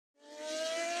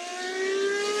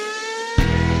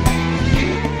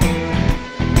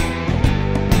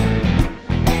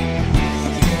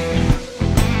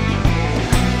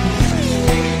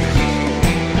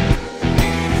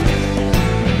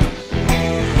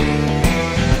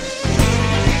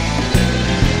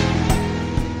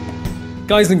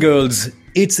Guys and girls,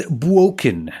 it's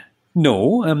broken.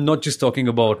 No, I'm not just talking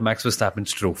about Max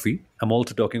Verstappen's trophy. I'm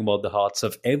also talking about the hearts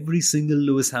of every single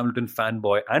Lewis Hamilton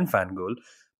fanboy and fangirl,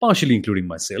 partially including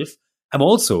myself. I'm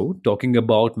also talking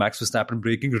about Max Verstappen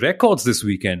breaking records this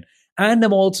weekend. And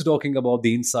I'm also talking about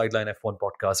the Inside Line F1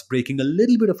 podcast breaking a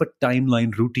little bit of a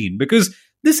timeline routine because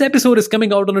this episode is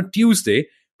coming out on a Tuesday,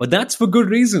 but that's for good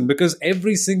reason because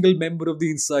every single member of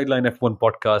the Inside Line F1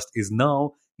 podcast is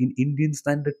now in Indian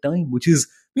Standard Time, which is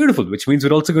beautiful, which means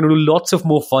we're also going to do lots of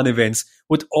more fun events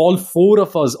with all four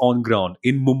of us on ground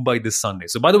in Mumbai this Sunday.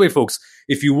 So, by the way, folks,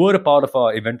 if you were a part of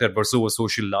our event at Warsaw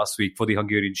Social last week for the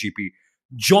Hungarian GP,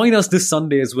 join us this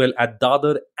Sunday as well at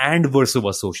Dadar and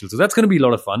Warsaw Social. So that's going to be a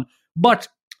lot of fun. But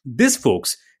this,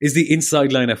 folks, is the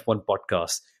Inside Line F1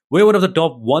 podcast. We're one of the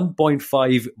top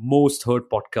 1.5 most heard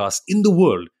podcasts in the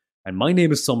world. And my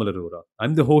name is Somal Arora.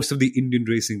 I'm the host of the Indian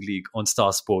Racing League on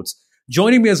Star Sports.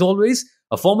 Joining me as always,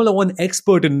 a Formula One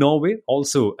expert in Norway,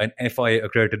 also an FIA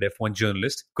accredited F1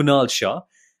 journalist, Kunal Shah.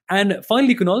 And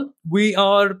finally, Kunal, we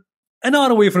are an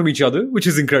hour away from each other, which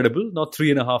is incredible, not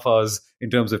 3.5 hours in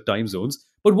terms of time zones.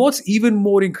 But what's even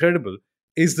more incredible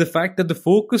is the fact that the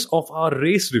focus of our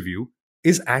race review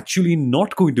is actually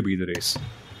not going to be the race.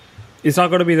 It's not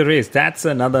going to be the race. That's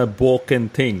another broken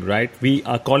thing, right? We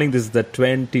are calling this the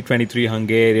 2023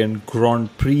 Hungarian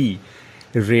Grand Prix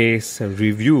race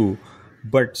review.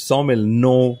 But Somil,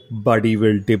 nobody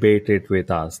will debate it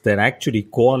with us. That actually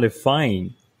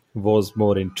qualifying was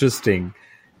more interesting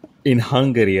in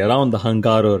Hungary, around the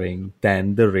Hungaroring,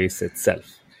 than the race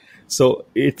itself. So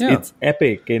it's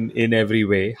epic in every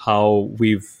way how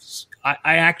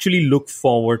I actually look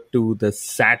forward to the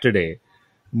Saturday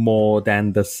more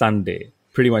than the Sunday,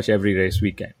 pretty much every race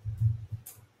weekend.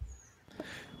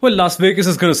 Well, Las Vegas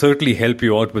is going to certainly help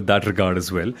you out with that regard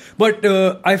as well. But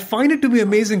I find it to be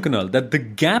amazing, Kunal, that the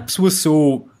gaps were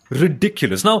so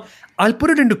ridiculous. Now, I'll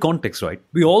put it into context, right?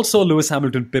 We all saw Lewis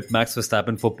Hamilton pip Max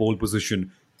Verstappen for pole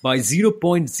position by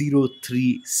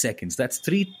 0.03 seconds. That's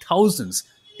 3 thousandths.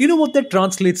 You know what that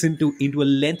translates into a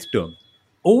length term?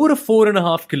 Over a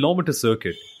 4.5 kilometer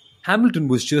circuit, Hamilton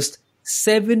was just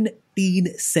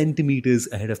 17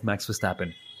 centimeters ahead of Max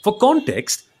Verstappen. For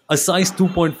context, a size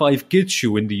 2.5 kids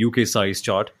shoe in the UK size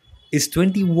chart is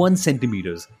 21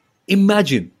 centimeters.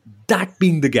 Imagine that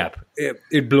being the gap.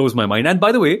 It blows my mind. And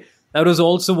by the way, that was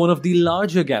also one of the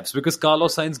larger gaps because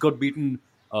Carlos Sainz got beaten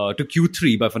to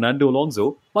Q3 by Fernando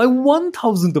Alonso by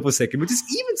 1,000th of a second, which is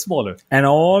even smaller. And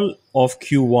all of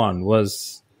Q1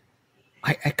 was...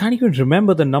 I can't even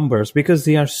remember the numbers because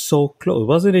they are so close.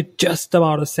 Wasn't it just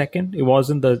about a second? It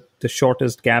wasn't the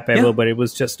shortest gap ever, but it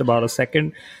was just about a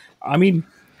second. I mean,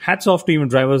 hats off to even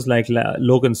drivers like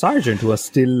Logan Sargent, who are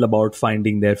still about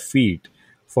finding their feet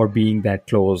for being that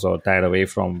close or that away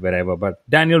from wherever. But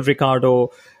Daniel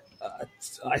Ricciardo,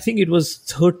 I think it was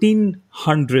 13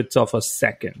 hundredths of a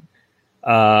second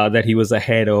that he was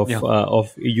ahead of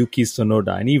Yuki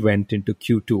Tsunoda, and he went into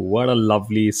Q2. What a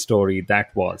lovely story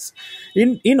that was.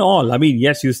 In all, I mean,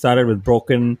 yes, you started with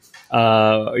broken.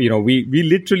 We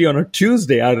literally on a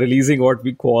Tuesday are releasing what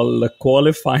we call a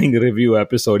qualifying review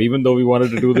episode, even though we wanted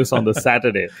to do this on the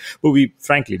Saturday. But we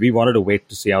wanted to wait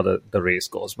to see how the race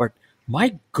goes. But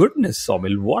my goodness,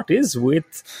 Somil, what is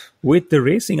with the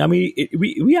racing? I mean,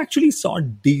 we actually saw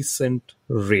decent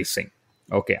racing.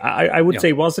 Okay, I would say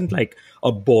it wasn't like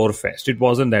a bore fest. It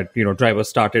wasn't that, drivers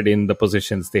started in the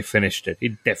positions, they finished it.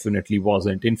 It definitely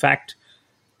wasn't. In fact,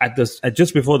 at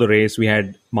just before the race, we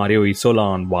had Mario Isola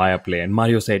on Viaplay, and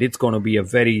Mario said it's going to be a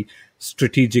very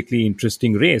strategically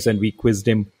interesting race, and we quizzed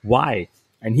him why.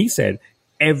 And he said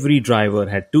every driver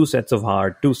had 2 sets of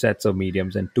hard, 2 sets of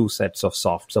mediums, and 2 sets of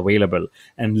softs available.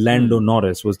 And Lando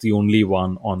Norris was the only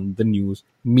one on the news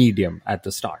medium at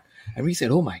the start. And we said,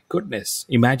 oh my goodness,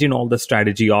 imagine all the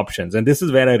strategy options. And this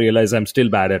is where I realized I'm still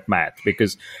bad at math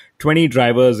because 20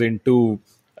 drivers into,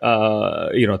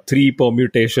 3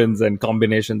 permutations and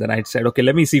combinations. And I said, okay,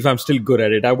 let me see if I'm still good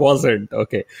at it. I wasn't.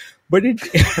 Okay. But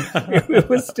it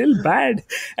was still bad.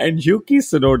 And Yuki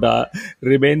Tsunoda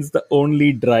remains the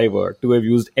only driver to have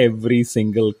used every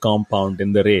single compound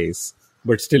in the race,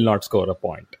 but still not score a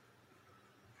point.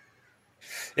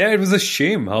 Yeah, it was a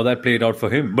shame how that played out for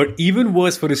him. But even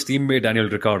worse for his teammate Daniel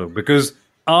Ricciardo, because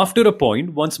after a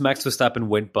point, once Max Verstappen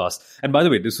went past, and by the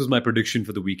way, this was my prediction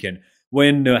for the weekend,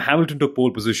 when Hamilton took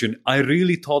pole position, I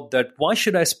really thought that why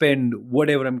should I spend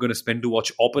whatever I'm going to spend to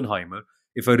watch Oppenheimer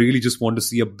if I really just want to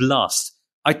see a blast?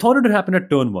 I thought it would happen at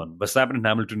turn 1, Verstappen and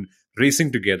Hamilton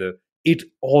racing together. It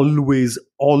always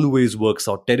works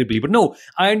out terribly. But no,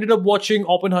 I ended up watching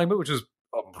Oppenheimer, which is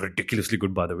ridiculously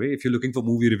good, by the way. If you're looking for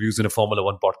movie reviews in a Formula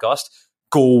One podcast,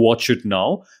 go watch it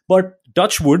now. But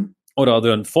touch wood, or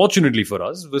rather, unfortunately for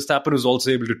us, Verstappen was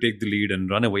also able to take the lead and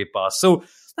run away past. So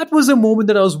that was a moment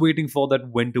that I was waiting for that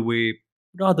went away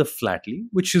rather flatly,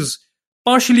 which is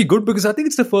partially good because I think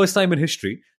it's the first time in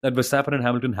history that Verstappen and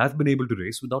Hamilton have been able to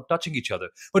race without touching each other.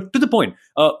 But to the point,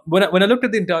 when I looked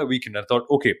at the entire weekend, I thought,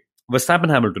 okay, Verstappen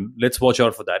Hamilton, let's watch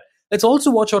out for that. Let's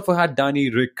also watch out for how Danny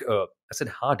Rick. I said,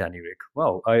 ha, Danny Rick.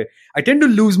 Wow, I tend to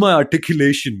lose my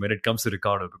articulation when it comes to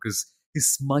Ricardo because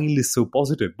his smile is so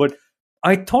positive. But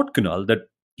I thought, Kunal, that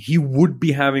he would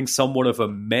be having somewhat of a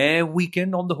meh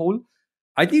weekend on the whole.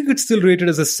 I think it's still rated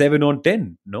as a 7 on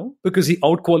 10, no? Because he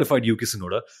outqualified Yuki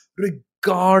Tsunoda,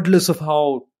 regardless of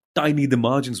how tiny the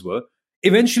margins were.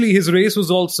 Eventually, his race was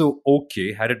also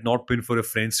okay, had it not been for a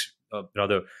French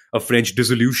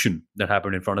dissolution that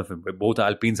happened in front of him, where both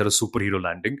Alpines had a superhero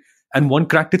landing and one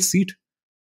cracked its seat.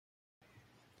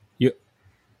 You,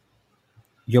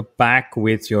 you're back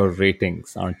with your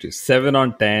ratings, aren't you? 7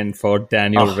 on 10 for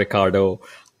Daniel Ricciardo.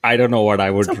 I don't know what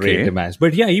I would rate him as.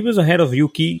 But yeah, he was ahead of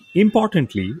Yuki.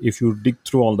 Importantly, if you dig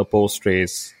through all the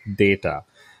post-race data,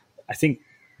 I think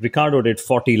Ricardo did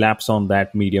 40 laps on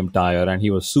that medium tire and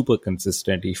he was super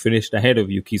consistent. He finished ahead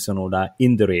of Yuki Tsunoda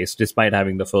in the race, despite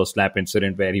having the first lap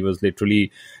incident where he was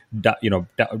literally down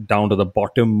to the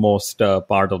bottommost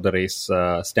part of the race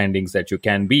standings that you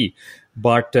can be.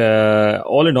 But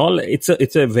all in all, it's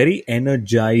a very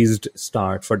energized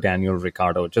start for Daniel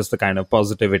Ricciardo. Just the kind of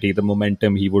positivity, the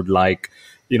momentum he would like,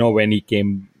 when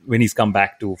he's come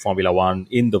back to Formula One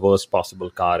in the worst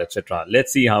possible car, etc.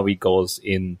 Let's see how he goes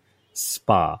in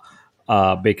Spa,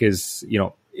 because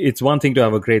it's one thing to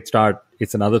have a great start,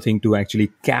 it's another thing to actually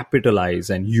capitalize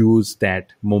and use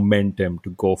that momentum to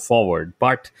go forward.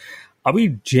 But are we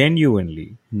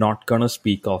genuinely not gonna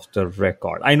speak of the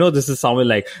record? I know this is something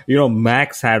like,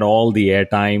 Max had all the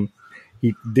airtime,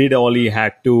 he did all he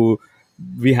had to,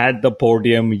 we had the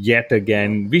podium yet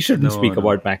again. We shouldn't speak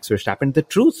about Max Verstappen. The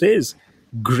truth is,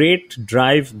 great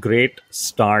drive, great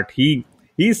start.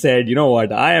 He said, you know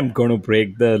what, I am going to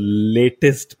break the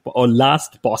latest or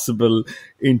last possible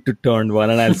into turn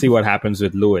one and I'll see what happens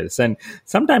with Lewis. And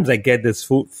sometimes I get this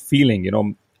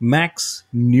feeling, Max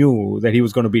knew that he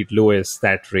was going to beat Lewis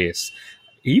that race.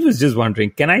 He was just wondering,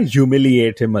 can I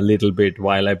humiliate him a little bit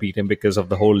while I beat him because of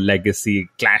the whole legacy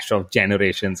clash of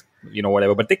generations,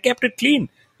 whatever. But they kept it clean,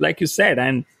 like you said.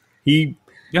 And he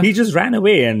just ran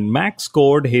away, and Max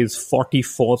scored his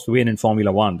 44th win in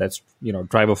Formula One. That's,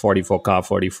 driver 44, car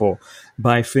 44,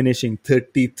 by finishing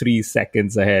 33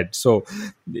 seconds ahead. So,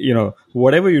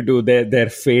 whatever you do, their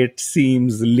fate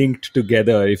seems linked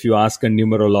together if you ask a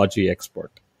numerology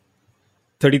expert.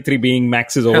 33 being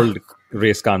Max's old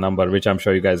race car number, which I'm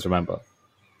sure you guys remember.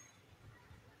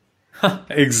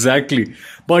 Exactly.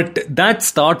 But that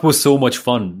start was so much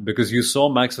fun because you saw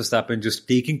Max Verstappen just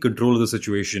taking control of the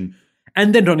situation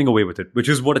and then running away with it, which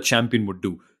is what a champion would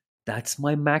do. That's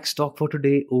my Max talk for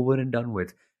today, over and done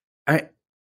with.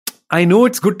 I know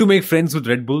it's good to make friends with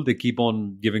Red Bull. They keep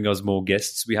on giving us more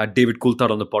guests. We had David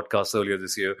Coulthard on the podcast earlier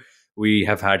this year. We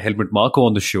have had Helmut Marko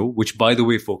on the show, which, by the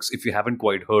way, folks, if you haven't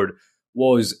quite heard,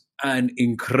 was an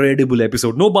incredible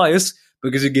episode. No bias,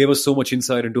 because he gave us so much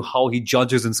insight into how he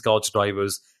judges and scouts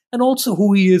drivers and also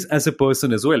who he is as a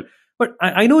person as well. But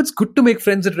I know it's good to make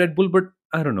friends at Red Bull, but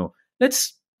I don't know.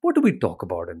 What do we talk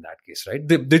about in that case, right?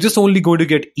 They're just only going to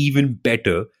get even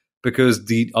better because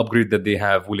the upgrade that they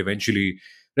have will eventually,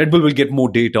 Red Bull will get more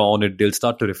data on it. They'll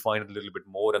start to refine it a little bit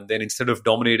more. And then instead of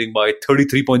dominating by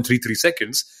 33.33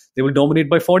 seconds, they will dominate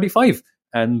by 45.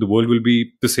 And the world will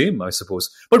be the same, I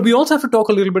suppose. But we also have to talk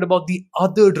a little bit about the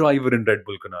other driver in Red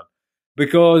Bull, Kunal.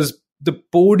 Because the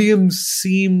podium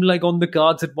seemed like on the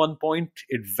cards at one point.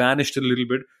 It vanished a little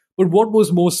bit. But what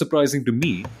was most surprising to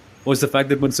me was the fact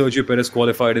that when Sergio Perez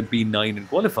qualified in P9 in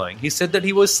qualifying, he said that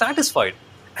he was satisfied.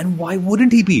 And why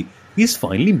wouldn't he be? He's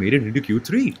finally made it into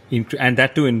Q3. And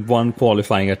that too in one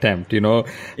qualifying attempt. The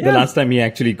last time he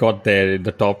actually got there in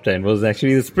the top 10 was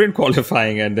actually the sprint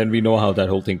qualifying. And then we know how that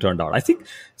whole thing turned out. I think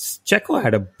Checo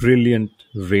had a brilliant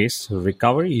race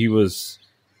recovery. He was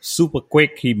super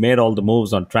quick. He made all the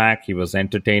moves on track. He was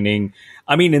entertaining.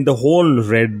 I mean, in the whole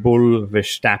Red Bull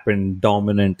Verstappen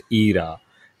dominant era,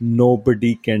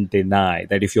 nobody can deny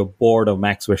that if you're bored of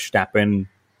Max Verstappen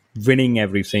winning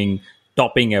everything,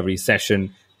 topping every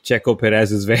session, Checo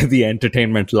Perez is where the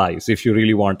entertainment lies, if you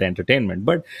really want entertainment.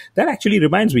 But that actually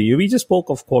reminds me, we just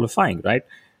spoke of qualifying, right?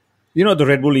 The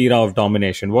Red Bull era of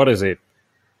domination. What is it?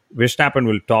 Verstappen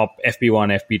will top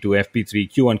FP1, FP2,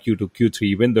 FP3, Q1, Q2,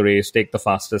 Q3, win the race, take the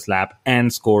fastest lap,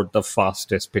 and score the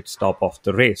fastest pit stop of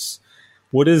the race.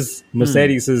 What is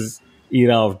Mercedes'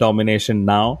 era of domination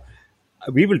now?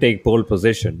 we will take pole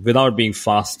position without being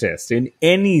fastest in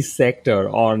any sector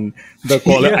on the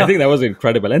quality. I think that was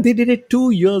incredible. And they did it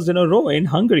 2 years in a row in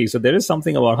Hungary. So there is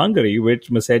something about Hungary which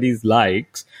Mercedes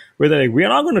likes, where they're like, we are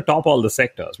not going to top all the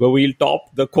sectors, but we'll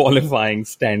top the qualifying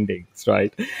standings,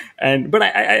 right? But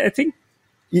I think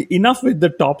enough with the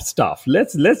top stuff.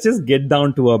 Let's just get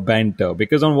down to a banter,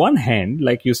 because on one hand,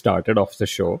 like you started off the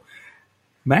show,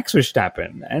 Max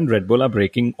Verstappen and Red Bull are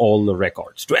breaking all the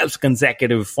records. 12th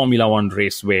consecutive Formula One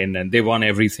race win, and they won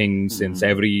everything since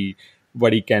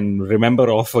everybody can remember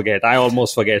or forget. I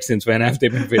almost forget since when have they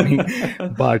been winning.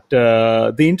 But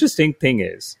the interesting thing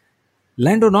is,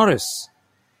 Lando Norris,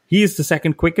 he is the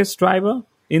second quickest driver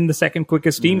in the second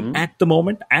quickest team at the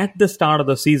moment. At the start of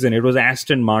the season, it was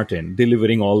Aston Martin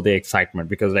delivering all the excitement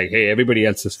because, like, hey, everybody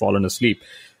else has fallen asleep.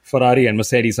 Ferrari and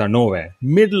Mercedes are nowhere.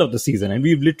 Middle of the season, and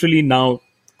we've literally now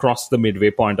crossed the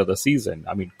midway point of the season.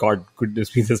 I mean, God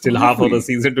goodness me, there's still half of the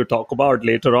season to talk about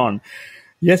later on.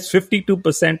 Yes,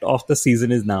 52% of the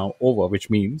season is now over,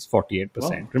 which means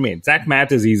 48% remains. That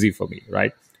math is easy for me,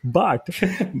 right? But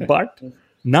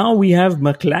now we have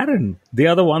McLaren. They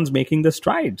are the ones making the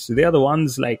strides. They are the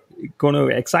ones like going to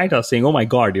excite us, saying, oh my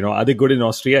God, are they good in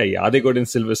Austria? Yeah. Are they good in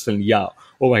Silverstone? Yeah.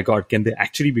 Oh my God, can they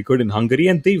actually be good in Hungary?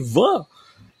 And they were.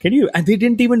 And they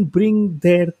didn't even bring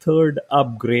their third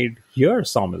upgrade here,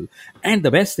 Somil. And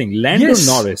the best thing, Lando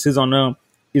Norris is on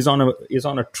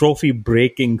a trophy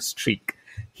breaking streak.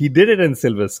 He did it in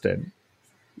Silverstone.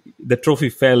 The trophy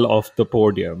fell off the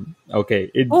podium.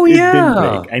 Okay. It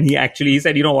didn't break. And he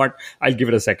said, you know what? I'll give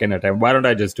it a second attempt. Why don't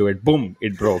I just do it? Boom,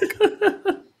 it broke.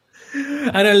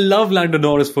 And I love Lando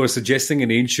Norris for suggesting an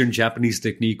ancient Japanese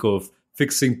technique of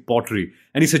fixing pottery.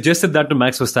 And he suggested that to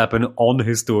Max Verstappen on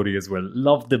his story as well.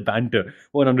 Love the banter,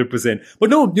 100%. But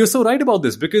no, you're so right about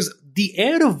this, because the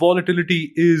air of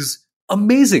volatility is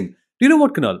amazing. Do you know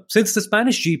what, Kunal? Since the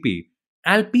Spanish GP,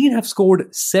 Alpine have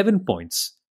scored 7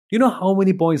 points. Do you know how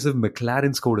many points have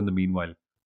McLaren scored in the meanwhile?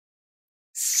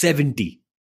 70.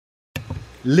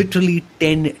 Literally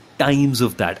 10 times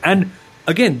of that. And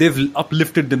again, they've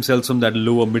uplifted themselves from that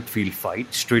lower midfield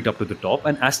fight straight up to the top.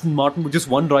 And Aston Martin, with just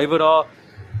one driver, are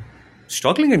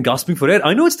struggling and gasping for air.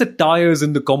 I know it's the tyres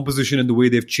and the composition and the way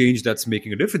they've changed that's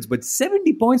making a difference. But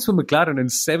 70 points for McLaren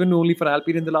and 7 only for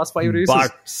Alpine in the last 5 races.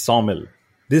 But Somil,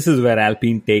 this is where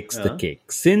Alpine takes the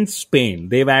cake. Since Spain,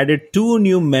 they've added 2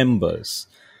 new members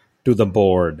to the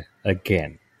board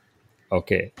again.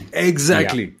 Okay.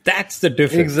 Exactly. Yeah. That's the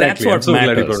difference. Exactly. That's what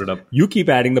matters. Glad you brought it up. You keep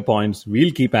adding the points.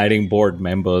 We'll keep adding board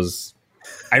members.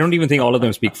 I don't even think all of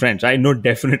them speak French. I know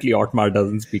definitely Otmar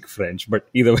doesn't speak French, but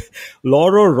either way,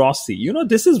 Loro Rossi,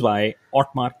 this is why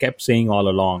Otmar kept saying all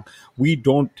along, we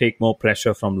don't take more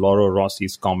pressure from Loro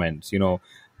Rossi's comments.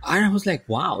 I was like,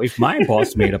 wow, if my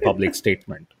boss made a public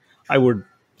statement, I would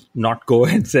not go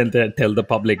and tell the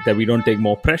public that we don't take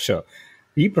more pressure.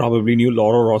 He probably knew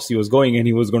Loro Rossi was going and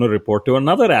he was going to report to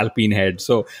another Alpine head.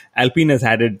 So Alpine has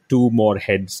added 2 more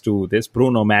heads to this,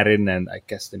 Bruno Marin and I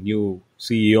guess the new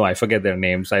CEO. I forget their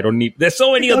names. There's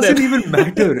so many of them.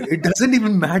 It doesn't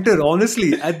even matter.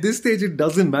 Honestly, at this stage, it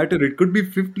doesn't matter. It could be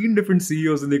 15 different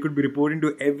CEOs and they could be reporting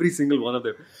to every single one of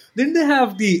them. Then they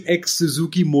have the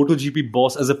ex-Suzuki MotoGP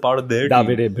boss as a part of their team.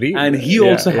 Davide Brivio. And he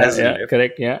also has it.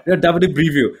 Correct, yeah. Davide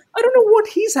Brivio. I don't know what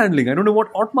he's handling. I don't know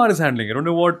what Otmar is handling. I don't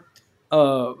know what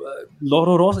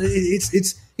Loro Rossi.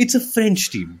 It's a French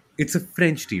team. It's a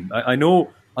French team. I know,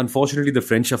 unfortunately, the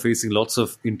French are facing lots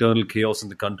of internal chaos in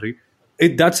the country.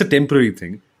 That's a temporary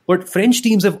thing. But French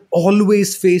teams have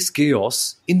always faced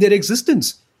chaos in their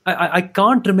existence. I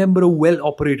can't remember a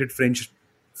well-operated French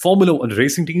Formula 1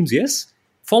 racing teams, yes.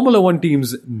 Formula 1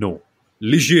 teams, no.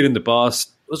 Ligier in the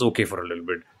past was okay for a little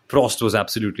bit. Prost was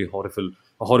absolutely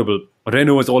horrible.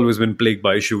 Renault has always been plagued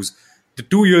by issues. The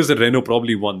 2 years that Renault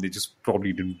probably won, they just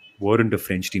probably weren't a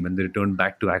French team, and they returned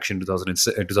back to action in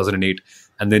 2008,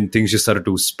 and then things just started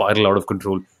to spiral out of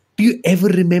control. Do you ever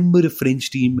remember a French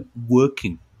team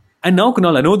working? And now,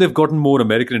 Kunal, I know they've gotten more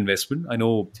American investment. I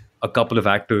know a couple of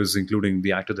actors, including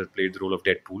the actor that played the role of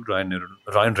Deadpool,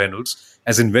 Ryan Reynolds,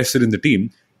 has invested in the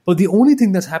team. But the only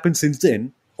thing that's happened since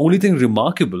then, only thing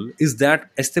remarkable, is that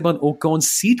Esteban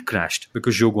Ocon's seat crashed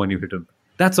because Zhou Guanyu hit him.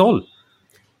 That's all.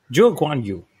 Zhou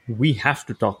Guanyu, we have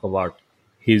to talk about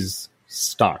his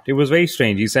start. It was very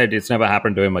strange. He said it's never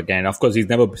happened to him again. Of course, he's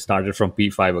never started from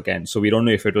P5 again. So we don't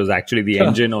know if it was actually the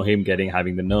engine or him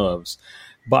having the nerves.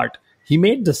 But he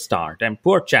made the start, and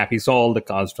poor chap, he saw all the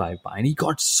cars drive by and he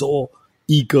got so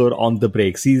eager on the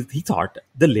brakes. He thought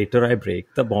the later I brake,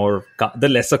 the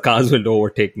lesser cars will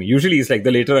overtake me. Usually it's like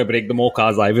the later I brake, the more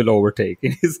cars I will overtake.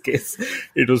 In his case,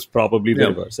 it was probably the Yeah.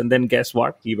 reverse. And then guess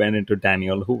what? He went into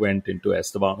Daniel, who went into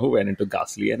Esteban, who went into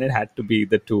Gasly, and it had to be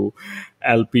the two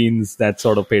Alpines that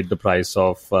sort of paid the price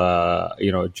of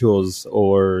Joe's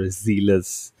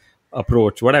overzealous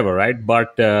approach, whatever, right?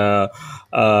 But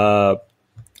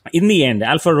in the end,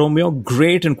 Alfa Romeo,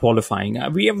 great in qualifying.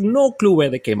 We have no clue where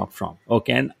they came up from.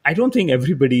 Okay, and I don't think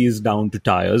everybody is down to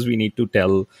tires. We need to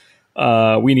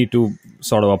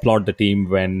sort of applaud the team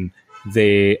when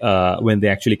they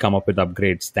actually come up with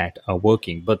upgrades that are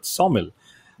working. But Somil,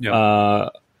 Yeah.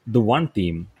 the one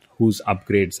team whose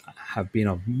upgrades have been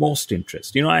of most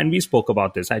interest, and we spoke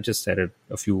about this. I just said it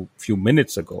a few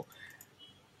minutes ago.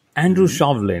 Andrew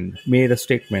Chauvelin made a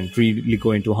statement really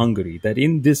going to Hungary that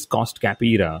in this cost cap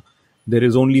era, there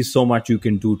is only so much you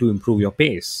can do to improve your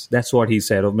pace. That's what he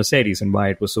said of Mercedes and why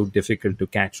it was so difficult to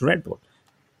catch Red Bull.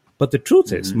 But the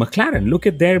truth is, McLaren, look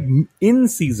at their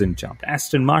in-season jump.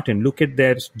 Aston Martin, look at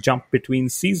their jump between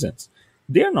seasons.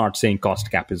 They're not saying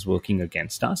cost cap is working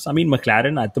against us. I mean,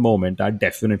 McLaren at the moment are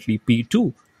definitely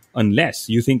P2, unless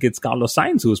you think it's Carlos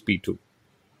Sainz who's P2.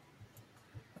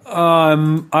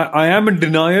 I am in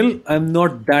denial. I'm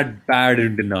not that bad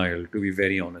in denial, to be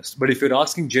very honest. But if you're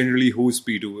asking generally who's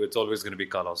P2, it's always going to be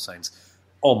Carlos Sainz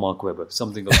or Mark Webber,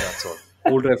 something of that sort.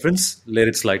 Old reference, let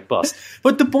it slide past.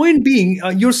 But the point being,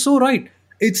 you're so right.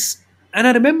 And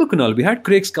I remember, Kunal, we had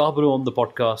Craig Scarborough on the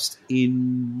podcast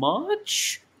in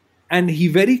March, and he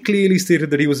very clearly stated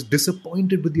that he was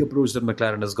disappointed with the approach that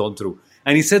McLaren has gone through.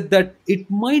 And he said that it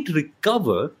might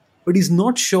recover, but he's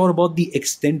not sure about the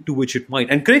extent to which it might.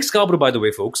 And Craig Scarborough, by the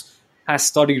way, folks, has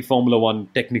studied Formula One,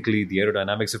 technically, the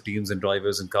aerodynamics of teams and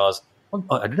drivers and cars.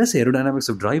 Did I say aerodynamics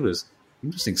of drivers?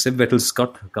 Interesting. Seb Vettel's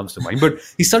cut comes to mind. But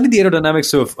he studied the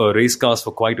aerodynamics of race cars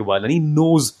for quite a while, and he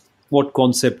knows what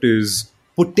concept is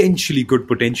potentially good,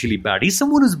 potentially bad. He's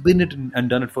someone who's been it and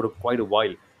done it for quite a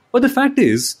while. But the fact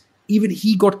is, even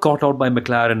he got caught out by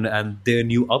McLaren and their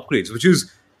new upgrades, which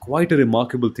is quite a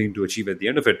remarkable thing to achieve at the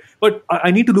end of it. But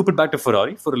I need to loop it back to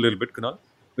Ferrari for a little bit, Kunal,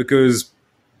 because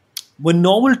when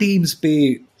normal teams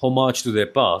pay homage to their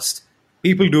past,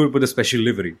 people do it with a special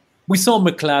livery. We saw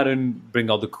McLaren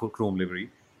bring out the chrome livery.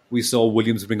 We saw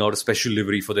Williams bring out a special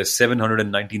livery for their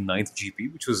 799th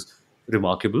GP, which was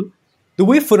remarkable. The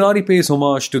way Ferrari pays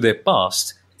homage to their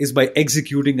past is by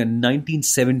executing a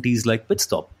 1970s-like pit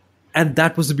stop. And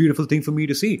that was the beautiful thing for me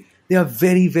to see. They are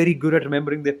very, very good at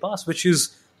remembering their past, which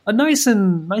is a nice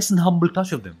and humble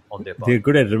touch of them on their part. They're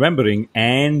good at remembering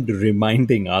and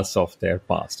reminding us of their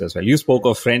past as well. You spoke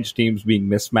of French teams being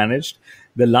mismanaged.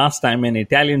 The last time an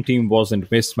Italian team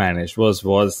wasn't mismanaged was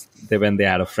when they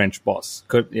had a French boss.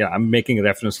 I'm making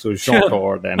reference to Jean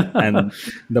Todt and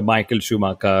the Michael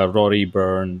Schumacher, Rory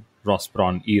Byrne, Ross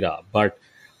Brawn era. But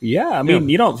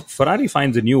Ferrari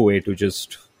finds a new way to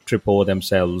just trip over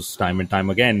themselves time and time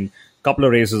again. Couple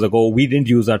of races ago, we didn't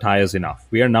use our tires enough.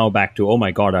 We are now back to, oh my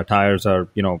God, our tires are,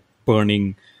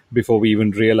 burning before we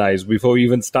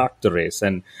even start the race.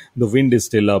 And the wind is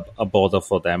still a bother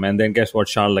for them. And then guess what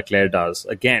Charles Leclerc does?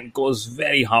 Again, goes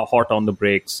very hot on the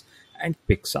brakes and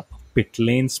picks up a pit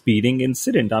lane speeding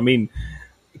incident. I mean,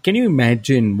 can you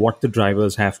imagine what the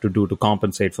drivers have to do to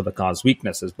compensate for the car's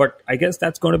weaknesses? But I guess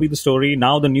that's going to be the story.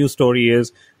 Now the new story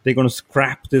is they're going to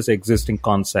scrap this existing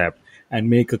concept and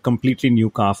make a completely new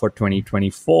car for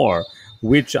 2024,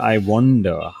 which I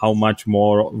wonder how much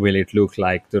more will it look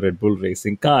like the Red Bull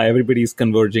racing car. Everybody's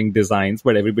converging designs,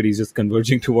 but everybody's just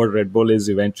converging to what Red Bull is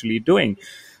eventually doing.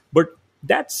 But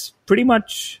that's pretty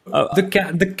much...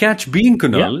 the catch being,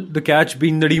 Kunal, the catch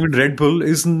being that even Red Bull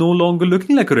is no longer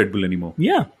looking like a Red Bull anymore.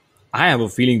 Yeah. I have a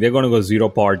feeling they're going to go zero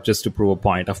part just to prove a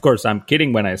point. Of course, I'm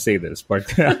kidding when I say this,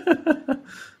 but...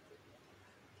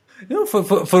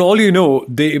 For all you know,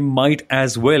 they might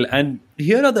as well. And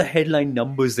here are the headline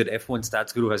numbers that F1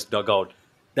 Stats Guru has dug out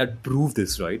that prove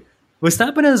this, right?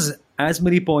 Verstappen has as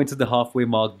many points at the halfway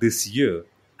mark this year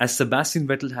as Sebastian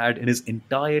Vettel had in his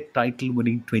entire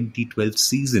title-winning 2012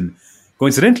 season.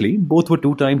 Coincidentally, both were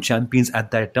two-time champions at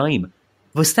that time.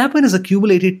 Verstappen has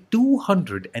accumulated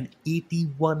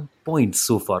 281 points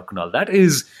so far, Kunal. That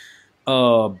is...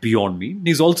 beyond me.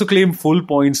 He's also claimed full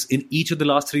points in each of the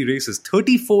last three races: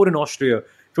 34 in Austria,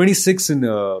 26 in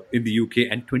the UK,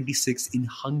 and 26 in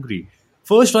Hungary.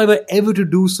 First driver ever to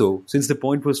do so since the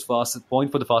point for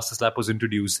the fastest lap was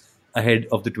introduced ahead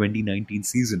of the 2019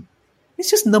 season.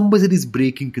 It's just numbers that he's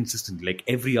breaking consistently, like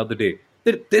every other day.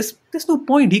 There's no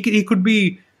point. He could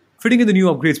be fitting in the new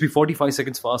upgrades, be 45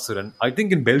 seconds faster, and I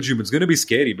think in Belgium it's going to be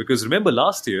scary because remember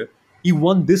last year he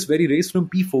won this very race from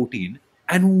P14.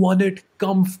 and won it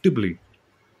comfortably.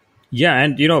 Yeah,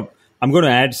 and I'm going to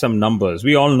add some numbers.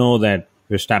 We all know that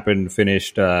Verstappen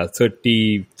finished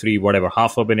 33, whatever,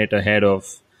 half a minute ahead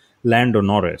of Lando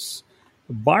Norris.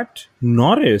 But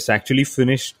Norris actually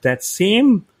finished that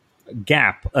same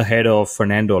gap ahead of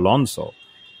Fernando Alonso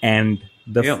and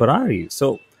the Yeah. Ferrari.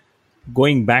 So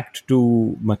going back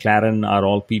to McLaren are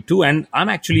all P2, and I'm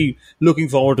actually looking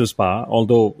forward to Spa,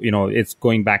 although it's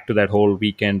going back to that whole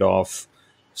weekend of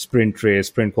sprint race,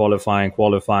 sprint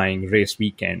qualifying race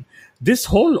weekend. This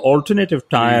whole alternative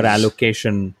tire Yes.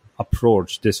 allocation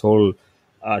approach, this whole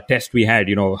test we had,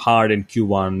 hard in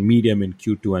Q1, medium in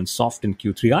Q2, and soft in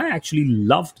Q3. I actually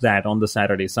loved that on the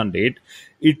Saturday Sunday.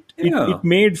 It Yeah.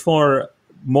 made for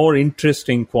more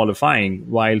interesting qualifying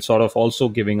while sort of also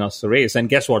giving us the race. And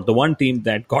guess what? The one team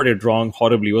that got it wrong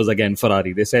horribly was again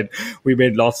Ferrari. They said we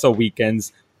made lots of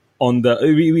weekends on the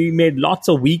we made lots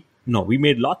of we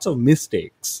made lots of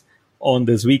mistakes on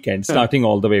this weekend, starting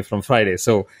all the way from Friday.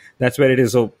 So that's where it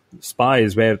is. So Spa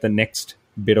is where the next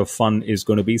bit of fun is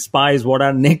going to be. Spa is what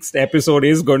our next episode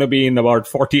is going to be in about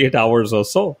 48 hours or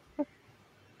so.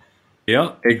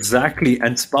 Yeah, exactly.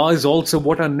 And Spa is also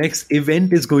what our next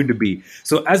event is going to be.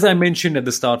 So, as I mentioned at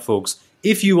the start, folks,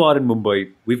 if you are in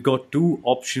Mumbai, we've got two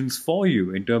options for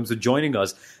you in terms of joining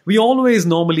us. We always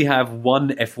normally have one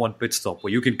F1 pit stop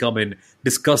where you can come in,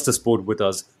 discuss the sport with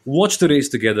us, watch the race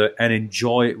together, and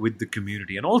enjoy with the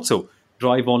community, and also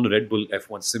drive on the Red Bull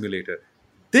F1 simulator.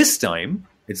 This time,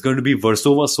 it's going to be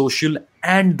Versova Social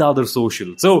and the other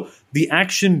social. So the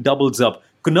action doubles up.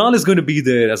 Kunal is going to be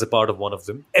there as a part of one of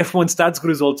them. F1 Stats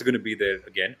Guru is also going to be there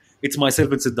again. It's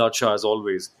myself and Siddharth Shah as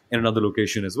always in another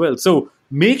location as well. So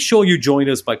make sure you join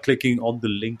us by clicking on the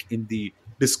link in the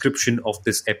description of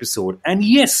this episode. And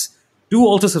yes, do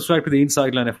also subscribe to the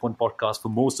Inside Line F1 podcast for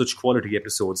more such quality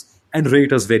episodes and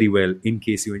rate us very well in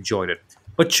case you enjoyed it.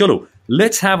 But chalo,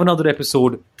 let's have another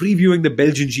episode previewing the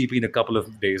Belgian GP in a couple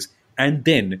of days, and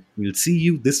then we'll see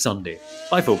you this Sunday.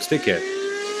 Bye, folks. Take care.